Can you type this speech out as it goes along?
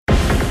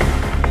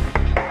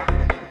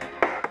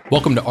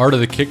Welcome to Art of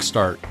the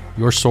Kickstart,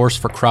 your source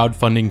for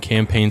crowdfunding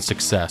campaign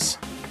success.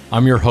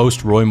 I'm your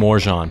host, Roy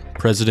Morjan,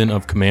 president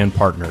of Command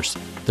Partners,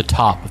 the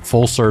top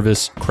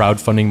full-service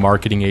crowdfunding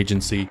marketing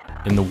agency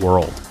in the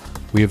world.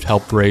 We have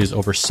helped raise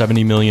over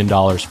 $70 million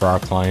for our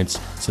clients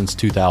since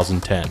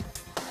 2010.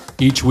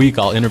 Each week,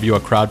 I'll interview a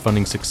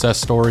crowdfunding success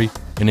story,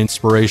 an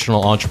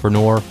inspirational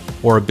entrepreneur,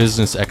 or a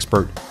business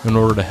expert in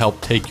order to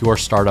help take your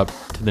startup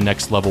to the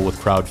next level with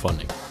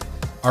crowdfunding.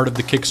 Art of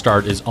the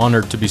Kickstart is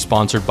honored to be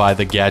sponsored by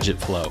The Gadget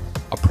Flow,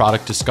 a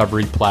product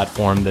discovery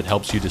platform that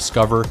helps you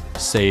discover,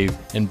 save,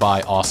 and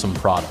buy awesome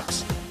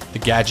products. The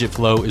Gadget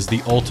Flow is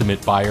the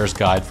ultimate buyer's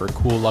guide for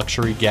cool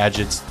luxury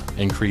gadgets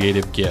and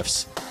creative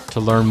gifts.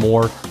 To learn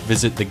more,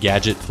 visit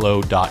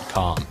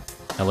thegadgetflow.com.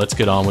 Now let's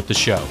get on with the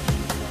show.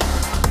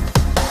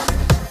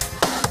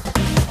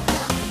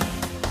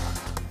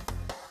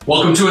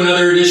 Welcome to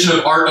another edition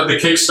of Art of the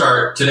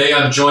Kickstart. Today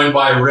I'm joined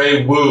by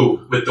Ray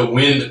Wu with the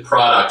Wind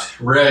product.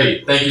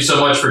 Ray, thank you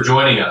so much for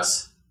joining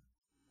us.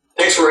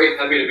 Thanks, Roy.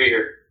 Happy to be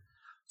here.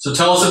 So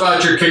tell us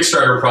about your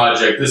Kickstarter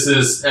project. This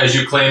is, as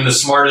you claim, the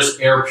smartest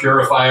air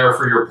purifier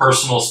for your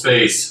personal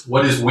space.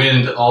 What is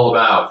Wind all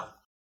about?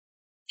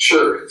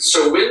 Sure.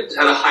 So Wind,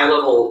 at a high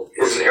level,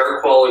 is an air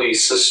quality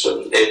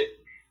system. It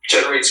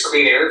generates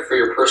clean air for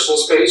your personal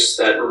space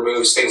that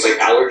removes things like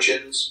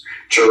allergens,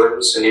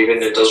 germs, and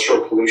even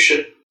industrial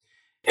pollution.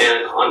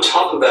 And on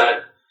top of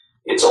that,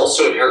 it's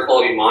also an air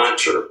quality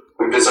monitor.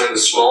 We've designed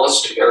the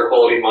smallest air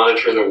quality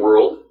monitor in the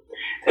world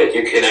that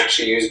you can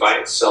actually use by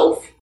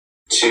itself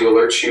to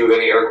alert you of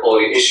any air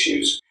quality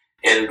issues.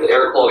 And the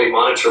air quality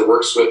monitor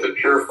works with the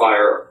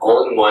Purifier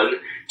all-in-one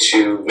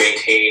to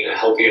maintain a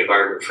healthy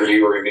environment for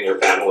you or even your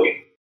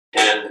family.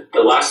 And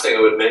the last thing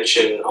I would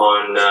mention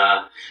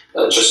on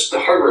just the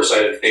hardware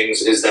side of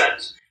things is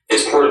that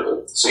it's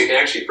portable. So you can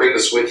actually bring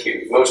this with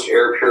you. Most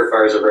air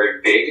purifiers are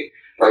very big.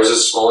 Ours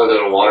is smaller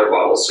than a water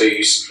bottle. So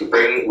you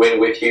bring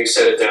Wind with you,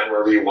 set it down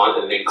wherever you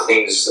want, and it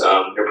cleans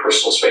your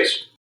personal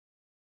space.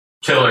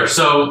 Killer.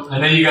 So I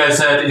know you guys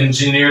had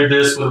engineered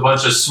this with a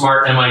bunch of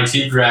smart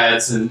MIT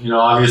grads, and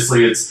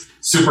obviously it's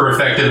super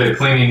effective at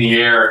cleaning the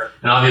air,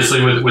 and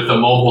obviously with the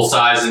mobile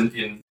size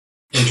in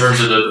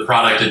terms of the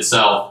product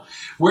itself.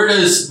 Where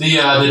does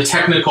the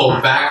technical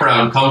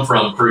background come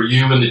from for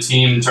you and the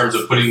team in terms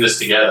of putting this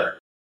together?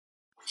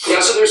 Yeah,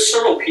 so there's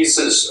several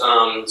pieces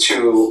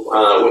to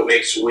what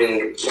makes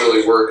Wind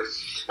really work,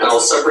 and I'll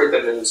separate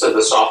them into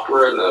the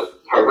software and the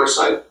hardware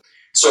side.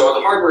 So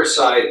on the hardware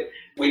side,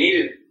 we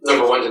needed,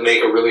 number one, to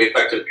make a really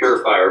effective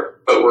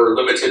purifier, but we're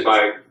limited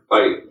by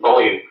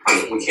volume.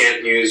 We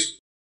can't use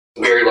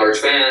very large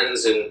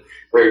fans and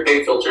very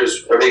big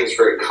filters. Everything's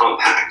very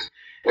compact.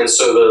 And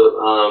so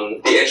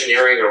the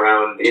engineering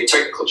around, the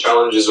technical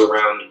challenges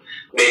around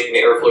making the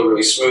airflow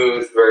really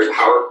smooth, very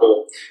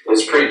powerful,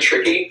 is pretty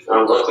tricky.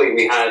 Luckily,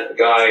 we had a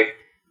guy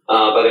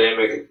by the name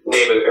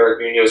of Eric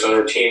Munoz on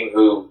our team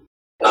who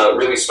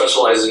really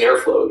specializes in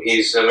airflow.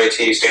 He's an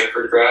MIT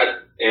Stanford grad,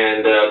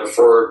 and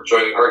before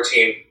joining our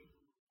team,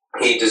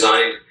 he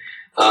designed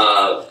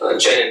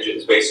jet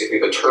engines, basically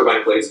the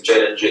turbine blades of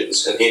jet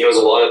engines, and he knows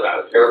a lot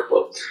about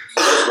airflow.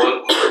 That's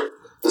one part.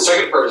 The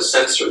second part is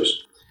sensors.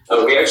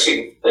 We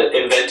actually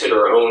invented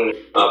our own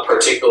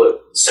particulate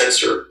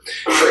sensor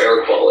for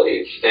air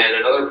quality. And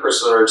another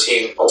person on our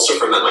team, also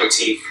from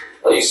MIT,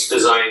 used to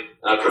design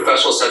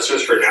professional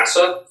sensors for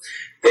NASA.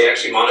 They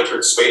actually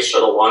monitored space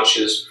shuttle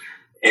launches,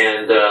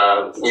 and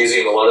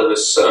using a lot of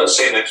this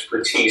same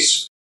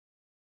expertise,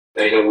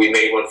 we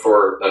made one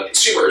for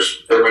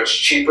consumers. They're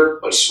much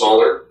cheaper, much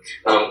smaller,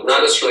 not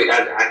necessarily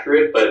as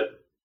accurate, but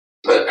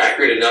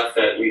accurate enough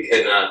that we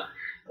can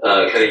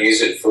kind of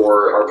use it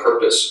for our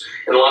purpose.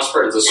 And the last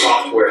part is the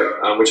software,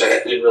 which I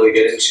didn't really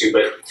get into,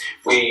 but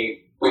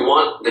we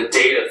want the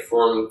data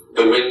from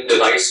the Wind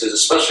devices,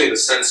 especially the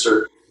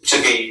sensor,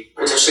 to be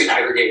potentially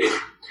aggregated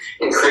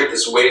and create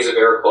this waves of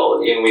air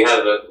quality. And we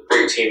have a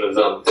great team of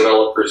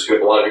developers who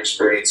have a lot of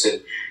experience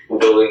in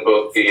building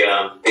both the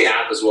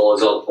app as well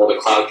as all the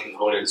cloud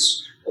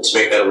components to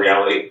make that a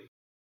reality.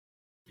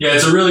 Yeah,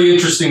 it's a really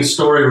interesting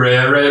story, Ray.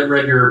 I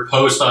read your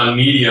post on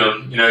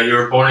Medium. You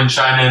were born in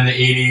China in the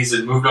 80s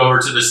and moved over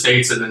to the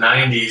States in the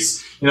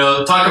 90s.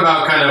 Talk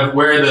about kind of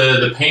where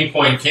the pain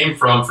point came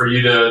from for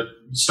you to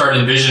start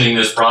envisioning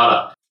this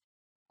product.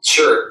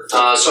 Sure.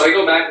 So I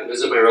go back and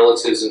visit my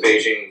relatives in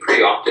Beijing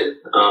pretty often.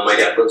 My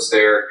dad lives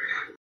there,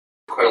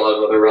 quite a lot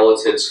of other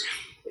relatives.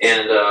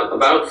 And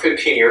about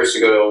 15 years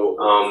ago,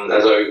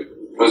 as I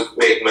was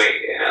making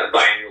my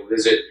biannual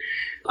visit,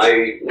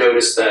 I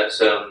noticed that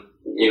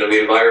the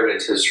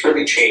environment has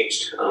really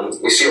changed.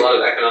 We see a lot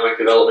of economic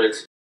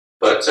development,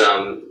 but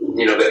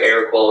the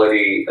air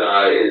quality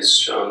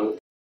is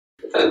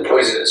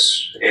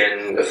poisonous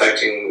and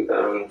affecting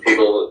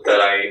people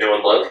that I know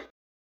and love.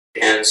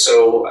 And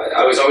so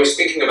I was always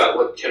thinking about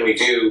what can we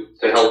do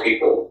to help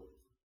people,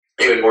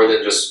 even more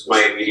than just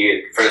my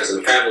immediate friends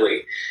and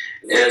family.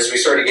 And as we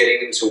started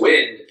getting into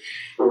Wind,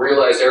 we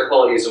realized air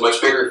quality is a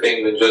much bigger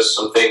thing than just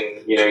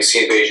something you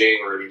see in Beijing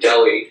or New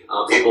Delhi,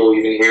 people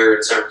even here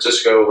in San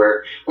Francisco,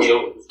 where we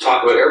don't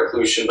talk about air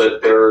pollution,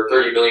 but there are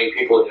 30 million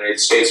people in the United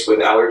States with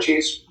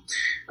allergies.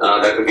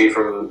 That could be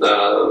from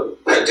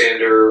pet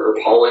dander or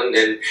pollen,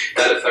 and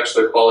that affects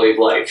their quality of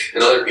life.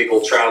 And other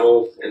people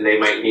travel, and they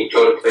might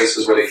go to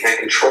places where they can't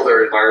control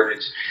their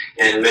environment.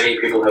 And many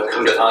people have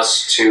come to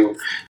us to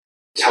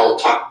tell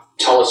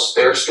us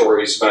their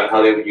stories about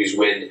how they would use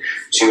wind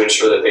to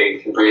ensure that they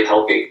can breathe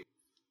healthy.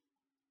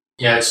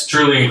 Yeah, it's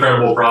truly an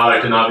incredible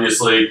product, and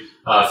obviously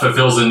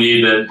fulfills a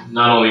need that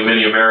not only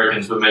many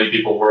Americans, but many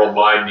people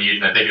worldwide need.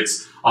 And I think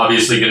it's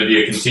obviously going to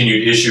be a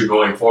continued issue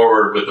going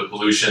forward with the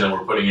pollution that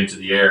we're putting into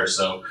the air.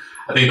 So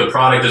I think the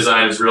product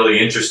design is really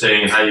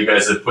interesting and how you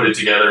guys have put it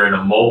together in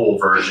a mobile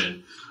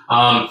version.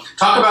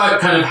 Talk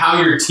about kind of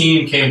how your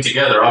team came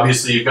together.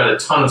 Obviously, you've got a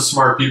ton of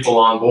smart people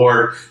on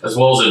board, as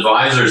well as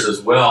advisors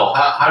as well.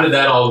 How did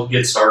that all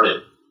get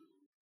started?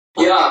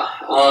 Yeah,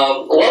 a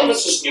lot of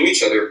us just knew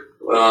each other.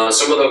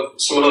 Some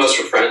of us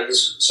were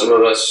friends. Some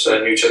of us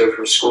knew each other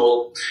from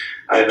school.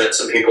 I met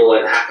some people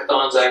at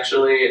hackathons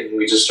actually, and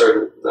we just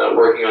started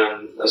working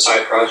on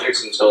side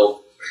projects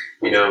until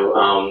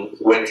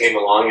wind came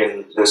along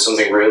and there's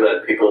something real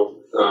that people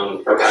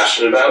are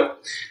passionate about,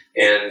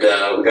 and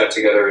we got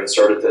together and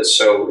started this.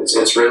 So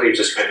it's really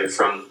just kind of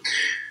from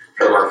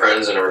our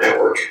friends and our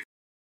network.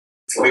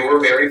 We were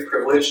very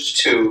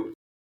privileged to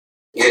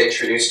get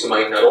introduced to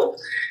Mike Nuttall.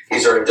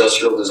 He's our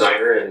industrial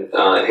designer,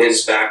 and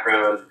his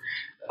background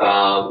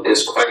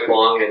is quite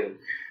long and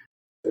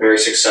very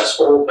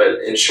successful, but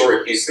in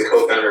short, he's the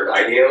co-founder of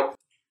IDEO,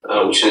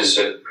 which is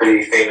a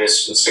pretty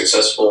famous and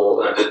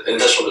successful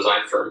industrial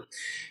design firm.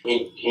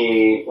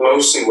 He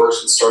mostly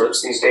works with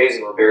startups these days,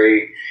 and we're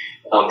very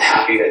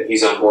happy that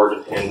he's on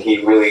board, and he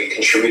really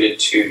contributed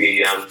to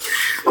the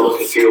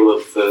look and feel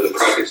of the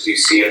projects you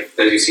see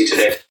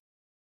today.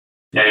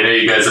 Yeah, I know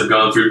you guys have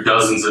gone through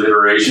dozens of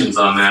iterations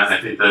on that, and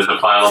I think that the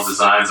final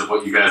designs of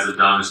what you guys have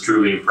done is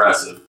truly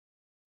impressive.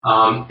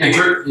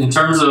 In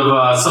terms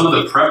of some of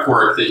the prep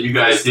work that you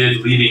guys did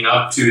leading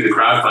up to the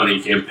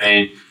crowdfunding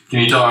campaign, can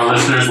you tell our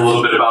listeners a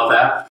little bit about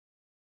that?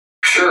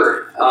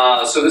 Sure.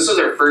 So this is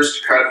our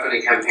first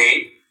crowdfunding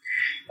campaign.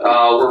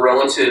 We're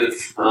relative,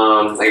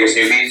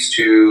 newbies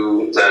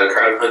to the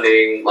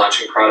crowdfunding,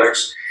 launching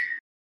products.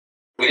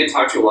 We did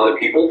talk to a lot of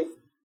people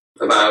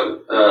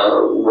about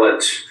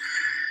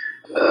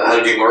how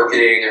to do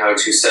marketing, how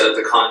to set up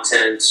the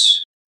content,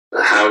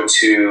 how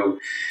to,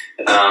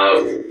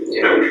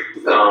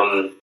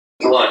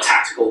 a lot of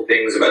tactical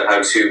things about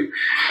how to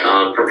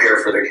prepare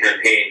for the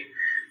campaign.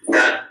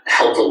 That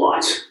helped a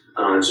lot.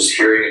 Just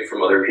hearing it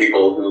from other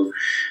people who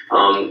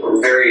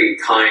were very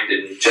kind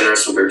and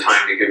generous with their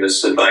time to give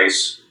us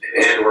advice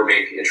and or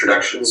make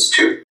introductions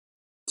too.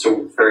 So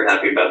we're very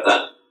happy about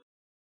that.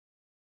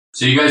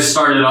 So you guys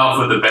started off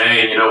with a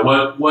bang.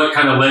 What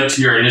kind of led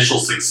to your initial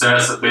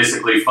success of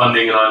basically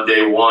funding it on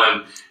day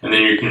one, and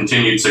then your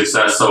continued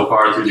success so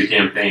far through the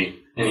campaign?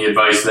 Any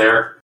advice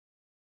there?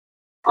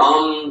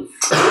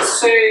 Let's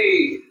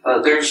say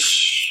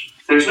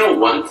there's no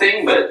one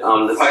thing, but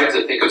if I had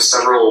to think of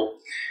several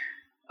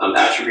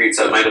attributes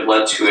that might have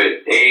led to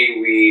it,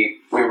 we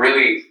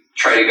really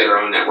try to get our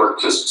own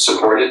network to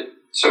support it.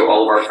 So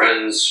all of our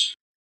friends,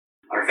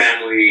 our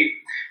family,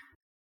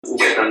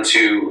 get them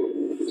to.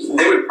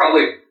 They would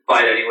probably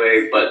buy it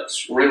anyway, but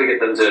really get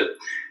them to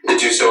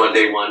do so on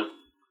day one,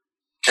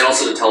 and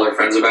also to tell their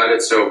friends about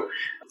it. So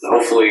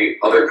hopefully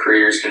other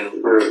creators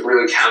can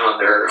really count on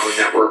their own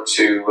network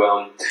to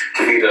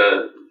be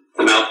the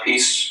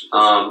mouthpiece,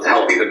 to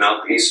help be the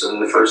mouthpiece on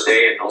the first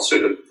day, and also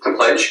to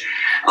pledge.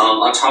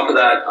 On top of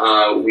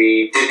that,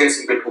 we did get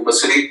some good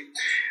publicity.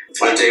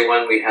 On day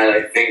one, we had,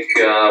 I think,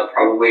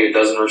 probably a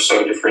dozen or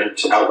so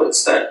different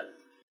outlets that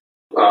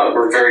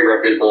were very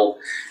reputable,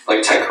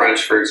 like TechCrunch,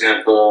 for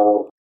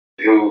example,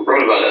 who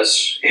wrote about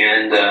us,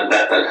 and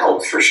that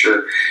helped for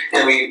sure.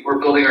 And we were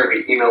building our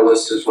email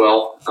list as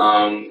well.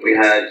 We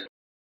had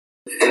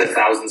in the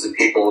thousands of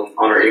people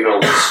on our email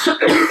list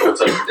that we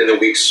built up in the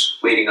weeks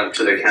leading up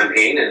to the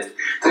campaign. And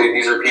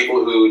these are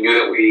people who knew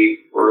that we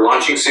were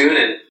launching soon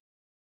and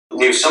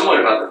knew somewhat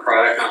about the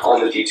product, not all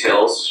the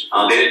details.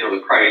 They didn't know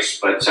the price,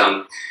 but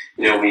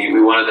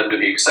we wanted them to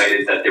be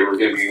excited that they were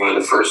going to be one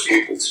of the first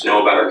people to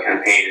know about our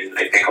campaign. And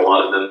I think a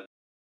lot of them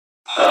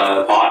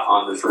bought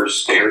on the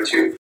first day or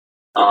two.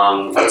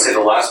 I would say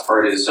the last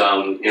part is,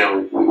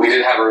 we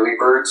did have early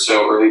bird,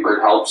 so early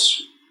bird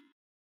helps.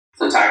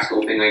 It's a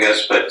tactical thing, I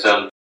guess, but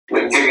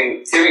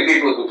giving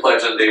people who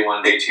pledge on day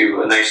one, day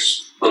two, a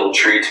nice little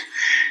treat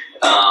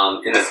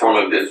in the form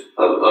of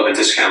a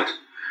discount.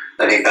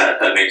 I think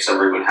that makes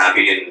everyone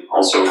happy and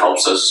also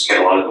helps us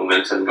get a lot of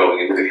momentum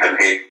going into the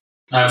campaign.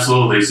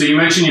 Absolutely. So you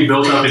mentioned you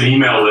built up an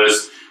email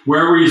list.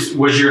 Where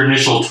was your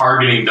initial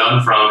targeting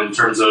done from in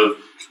terms of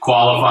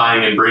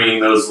qualifying and bringing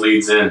those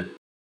leads in?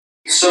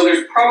 So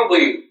there's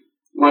probably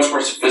much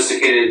more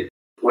sophisticated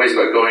ways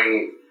about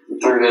going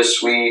through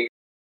this. We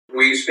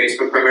use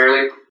Facebook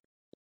primarily.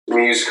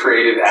 We use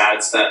creative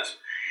ads that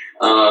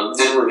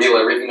didn't reveal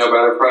everything about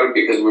our product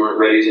because we weren't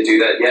ready to do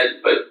that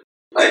yet, but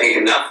I think,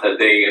 enough that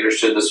they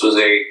understood this was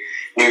a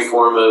new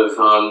form of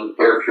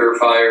air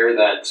purifier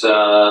that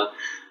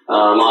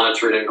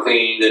monitored and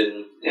cleaned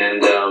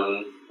and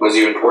was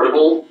even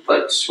portable,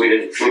 but we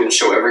didn't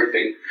show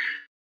everything.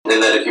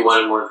 And that if you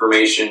wanted more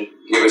information,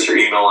 give us your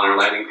email on our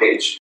landing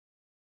page.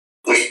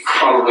 There's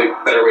probably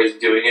better ways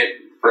of doing it.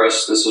 For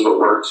us, this is what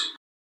worked.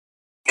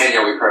 And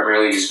yeah, we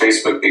primarily use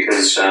Facebook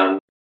because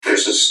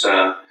there's just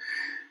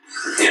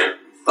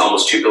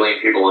almost 2 billion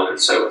people on it,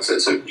 so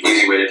it's an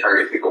easy way to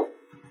target people.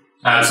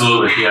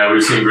 Absolutely, yeah.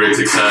 We've seen great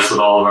success with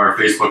all of our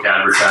Facebook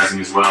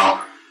advertising as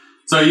well.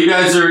 So you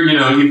guys are,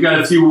 you've got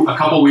a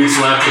couple weeks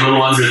left, a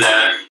little under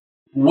that.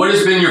 What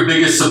has been your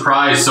biggest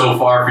surprise so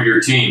far for your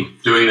team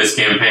doing this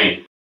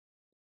campaign?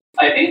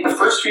 I think the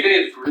first few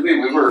days, really,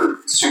 we were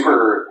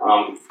super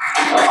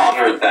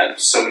honored that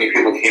so many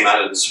people came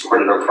out and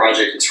supported our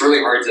project. It's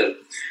really hard to,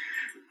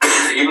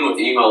 even with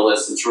email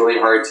lists, it's really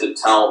hard to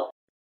tell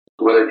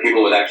whether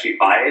people would actually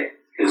buy it,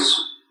 because,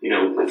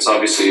 it's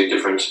obviously a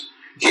different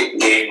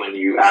game when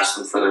you ask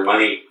them for their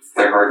money,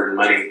 their hard-earned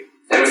money.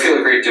 And we feel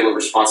a great deal of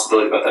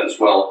responsibility about that as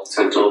well,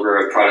 to deliver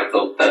a product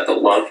that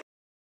they'll love.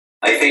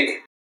 I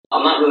think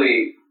I'm not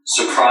really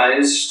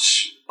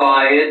surprised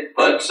by it,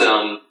 but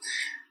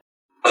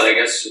I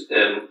guess,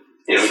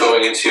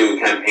 going into a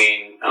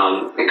campaign,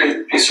 it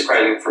could be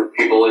surprising for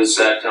people is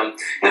that,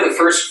 the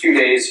first few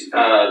days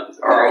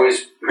are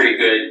always pretty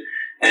good,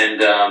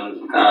 and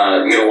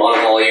you get a lot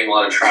of volume, a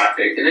lot of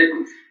traffic,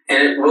 and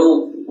it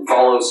will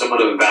follow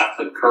somewhat of a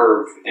bathtub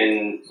curve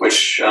in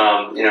which,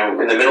 in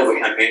the middle of the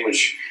campaign,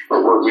 which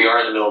we are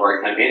in the middle of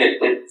our campaign,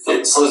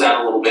 it slows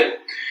down a little bit.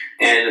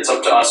 And it's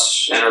up to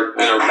us and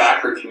our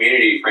backer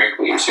community,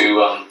 frankly,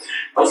 to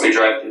hopefully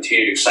drive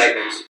continued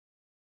excitement.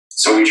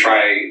 So we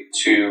try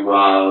to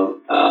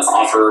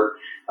offer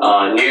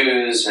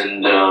news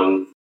and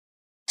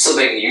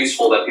something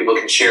useful that people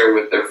can share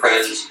with their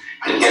friends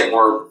and get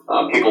more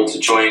people to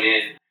join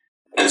in.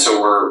 And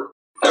so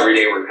every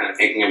day we're kind of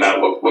thinking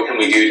about what can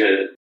we do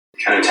to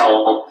kind of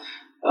tell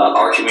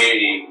our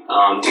community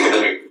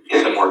to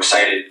get them more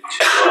excited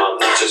to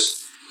not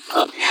just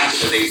be happy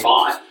that they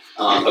bought,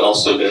 but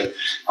also to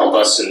help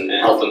us and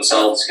help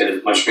themselves get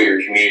a much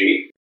bigger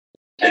community.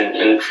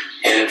 And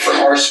for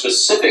our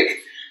specific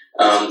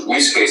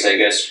use case, I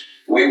guess,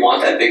 we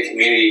want that big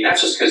community, not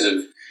just because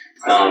of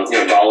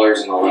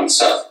dollars and all that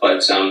stuff,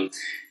 but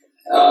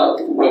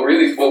what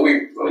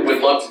we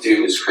would love to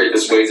do is create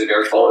this waves of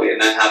air quality,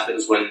 and that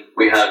happens when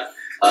we have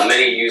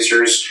many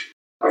users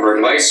of our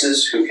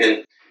devices who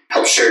can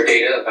help share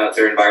data about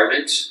their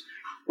environment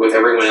with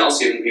everyone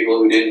else, even people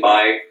who didn't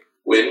buy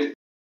wind.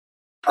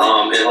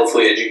 And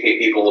hopefully educate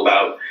people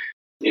about,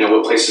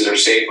 what places are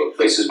safe, what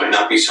places might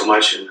not be so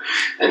much,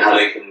 and how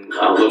they can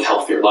live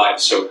healthier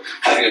lives. So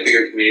having a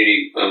bigger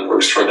community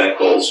works toward that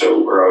goal.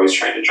 So we're always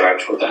trying to drive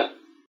toward that.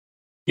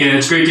 Yeah,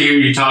 it's great to hear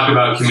you talk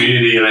about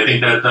community, and I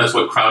think that's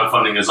what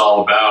crowdfunding is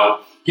all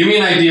about. Give me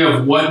an idea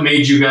of what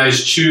made you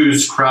guys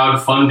choose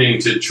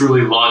crowdfunding to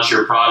truly launch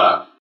your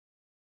product.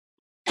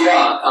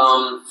 Yeah,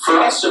 for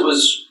us it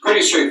was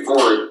pretty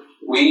straightforward.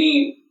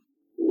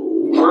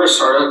 We're a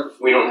startup.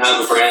 We don't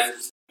have a brand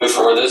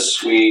before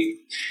this. We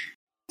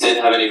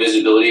didn't have any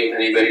visibility of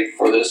anybody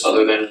before this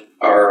other than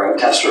our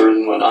testers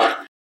and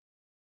whatnot.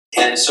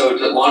 And so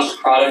to launch the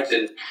product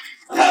and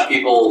have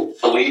people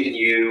believe in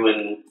you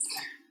and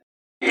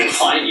even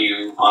find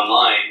you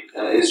online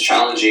is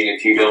challenging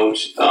if you don't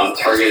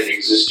target an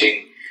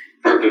existing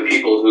group of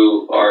people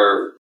who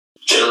are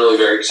generally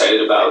very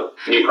excited about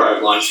new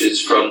product launches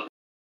from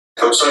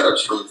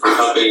startups, from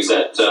companies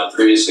that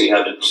previously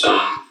haven't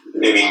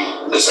maybe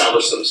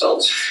established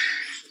themselves.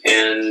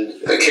 And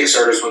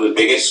Kickstarter is one of the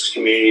biggest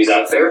communities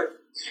out there.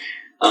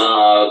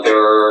 There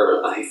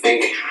are, I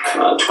think,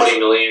 20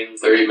 million,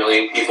 30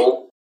 million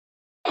people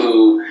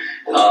who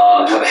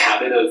have a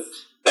habit of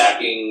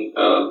backing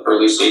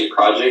early stage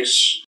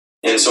projects.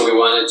 And so we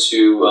wanted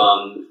to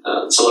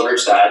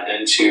leverage that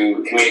and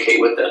to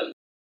communicate with them.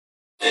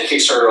 And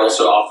Kickstarter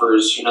also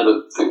offers,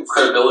 the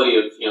credibility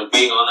of,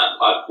 being on that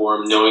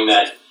platform, knowing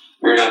that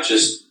you're not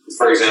just,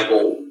 for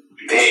example,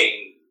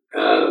 paying,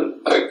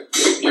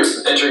 you're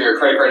entering your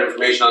credit card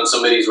information on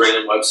somebody's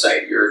random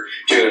website. You're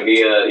doing it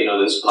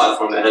via, this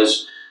platform that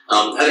has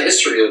had a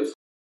history of,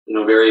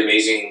 very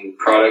amazing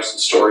products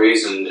and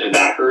stories and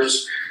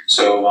backers.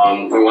 So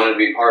we wanted to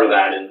be part of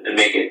that and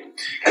make it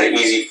kind of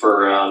easy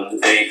for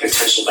any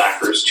potential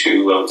backers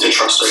to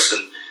trust us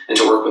and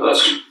to work with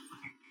us.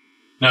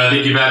 No, I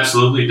think you've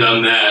absolutely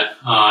done that.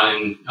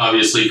 And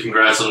obviously,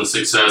 congrats on the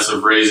success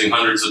of raising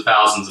hundreds of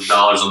thousands of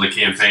dollars on the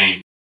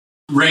campaign.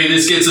 Ray,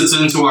 this gets us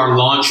into our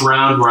launch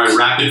round where I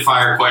rapid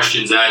fire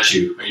questions at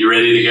you. Are you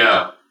ready to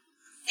go?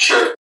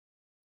 Sure.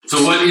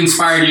 So what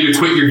inspired you to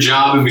quit your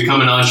job and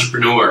become an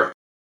entrepreneur?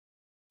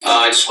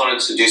 I just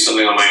wanted to do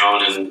something on my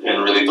own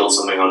and really build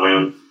something on my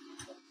own.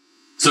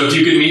 So if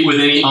you could meet with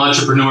any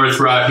entrepreneur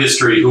throughout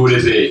history, who would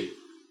it be?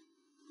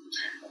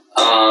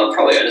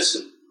 Probably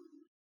Edison.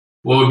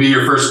 What would be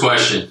your first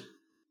question?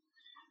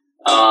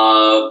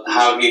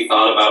 How he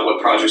thought about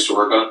what projects to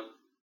work on.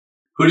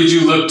 Who did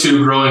you look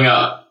to growing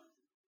up?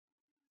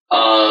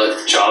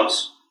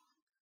 Jobs.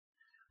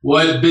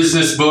 What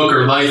business book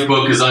or life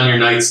book is on your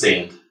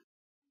nightstand?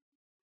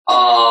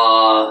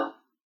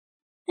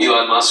 Elon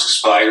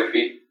Musk's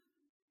biography.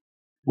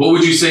 What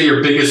would you say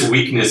your biggest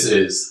weakness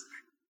is?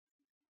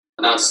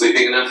 Not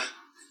sleeping enough.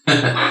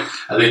 I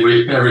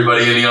think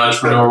everybody in the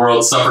entrepreneur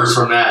world suffers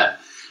from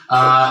that.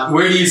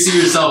 Where do you see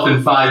yourself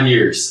in 5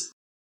 years?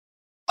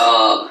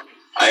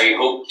 I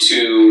hope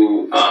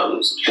to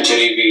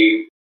continue to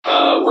be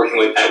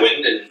working at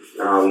Wind and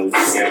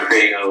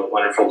creating a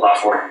wonderful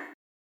platform.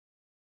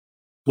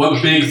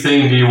 What big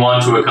thing do you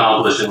want to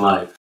accomplish in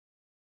life?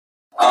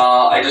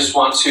 I just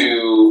want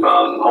to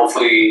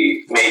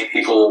hopefully make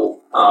people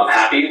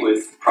happy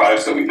with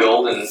products that we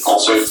build, and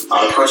also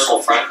on a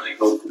personal front, I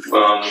hope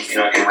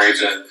I can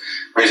raise a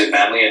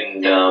family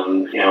and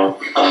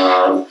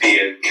be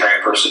a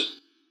caring person.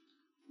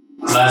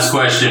 Last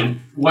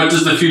question: what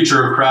does the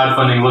future of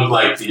crowdfunding look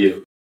like to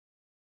you?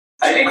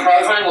 I think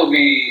crowdfunding will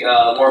be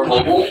more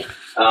global.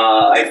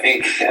 I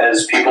think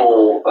as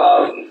people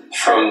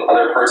from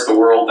other parts of the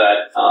world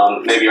that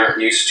maybe aren't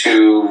used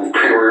to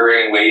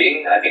pre-ordering and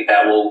waiting, I think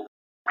that will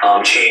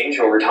change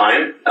over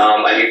time.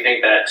 I do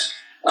think that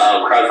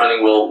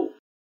crowdfunding will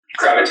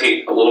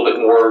gravitate a little bit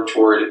more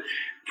toward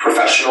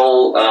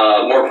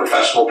more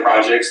professional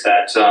projects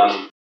that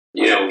can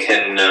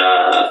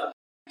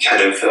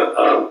kind of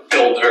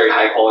build very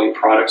high quality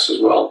products as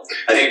well.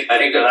 I think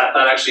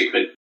that actually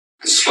could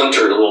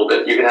splinter it a little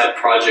bit. You can have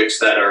projects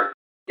that are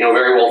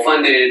very well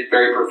funded,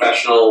 very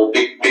professional,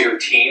 bigger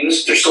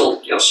teams. They're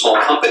still small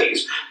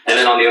companies, and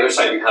then on the other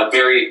side you have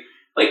very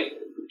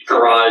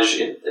garage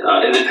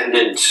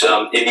independent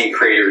indie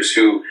creators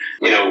who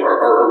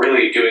are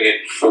really doing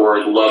it for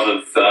the love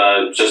of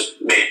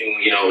just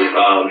making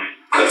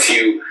a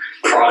few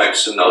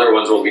products, and the other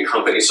ones will be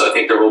companies. So I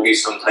think there will be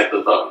some type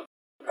of a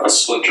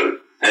splinter,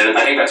 and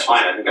I think that's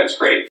fine. I think that's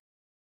great.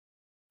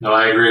 No,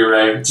 I agree,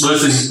 Ray.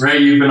 Listen, Ray,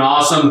 you've been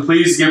awesome.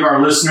 Please give our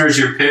listeners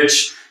your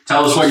pitch.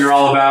 Tell us what you're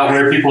all about,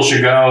 where people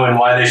should go, and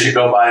why they should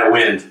go buy a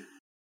Wind.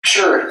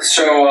 Sure.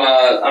 So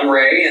I'm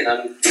Ray, and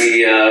I'm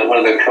one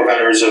of the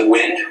co-founders of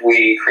Wind.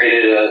 We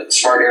created a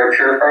smart air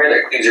purifier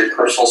that cleans your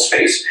personal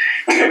space.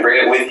 You can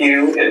bring it with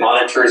you. It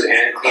monitors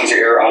and cleans your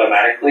air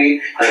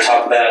automatically. And on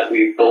top of that,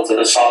 we've built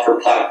a software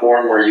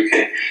platform where you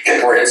can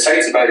get more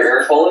insights about your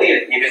air quality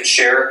and even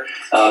share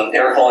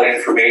air quality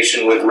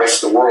information with the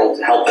rest of the world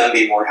to help them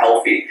be more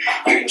healthy.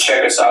 You can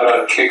check us out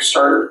on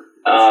Kickstarter.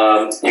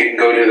 You can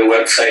go to the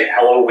website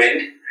Hello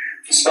Wind,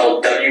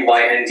 spelled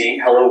WYND,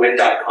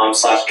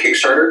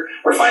 hellowind.com/Kickstarter,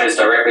 or find us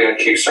directly on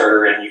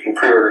Kickstarter, and you can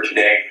pre-order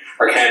today.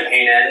 Our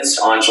campaign ends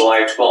on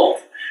July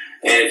 12th,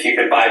 and if you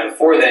can buy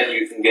before then,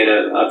 you can get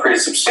a pretty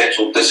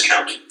substantial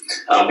discount.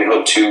 We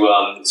hope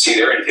to see you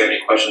there, and if you have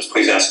any questions,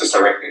 please ask us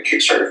directly on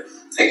Kickstarter.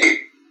 Thank you.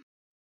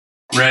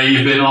 Ray,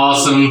 you've been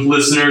awesome.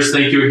 Listeners,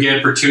 thank you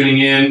again for tuning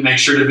in. Make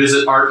sure to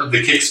visit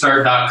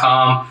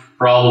artofthekickstart.com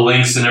for all the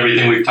links and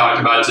everything we've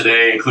talked about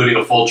today, including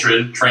a full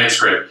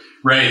transcript.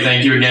 Ray,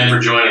 thank you again for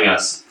joining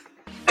us.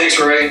 Thanks,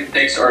 Ray.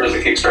 Thanks, Art of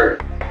the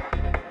Kickstart.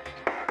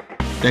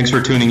 Thanks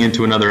for tuning in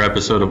to another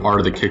episode of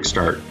Art of the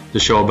Kickstart, the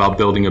show about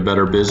building a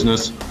better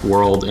business,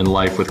 world, and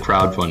life with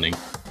crowdfunding.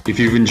 If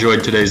you've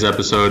enjoyed today's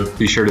episode,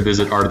 be sure to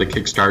visit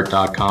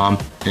artofthekickstart.com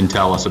and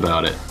tell us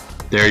about it.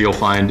 There you'll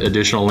find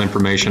additional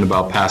information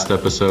about past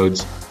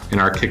episodes and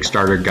our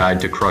Kickstarter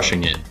guide to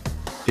crushing it.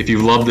 If you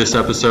loved this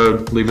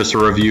episode, leave us a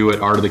review at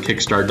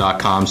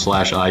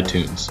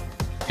artofthekickstart.com/iTunes.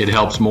 It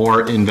helps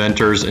more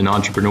inventors and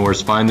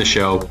entrepreneurs find the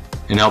show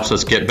and helps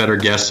us get better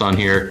guests on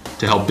here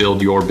to help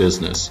build your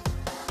business.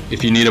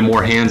 If you need a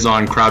more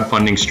hands-on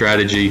crowdfunding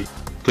strategy,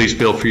 please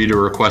feel free to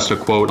request a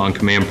quote on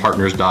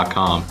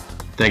commandpartners.com.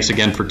 Thanks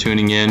again for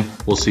tuning in.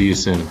 We'll see you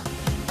soon.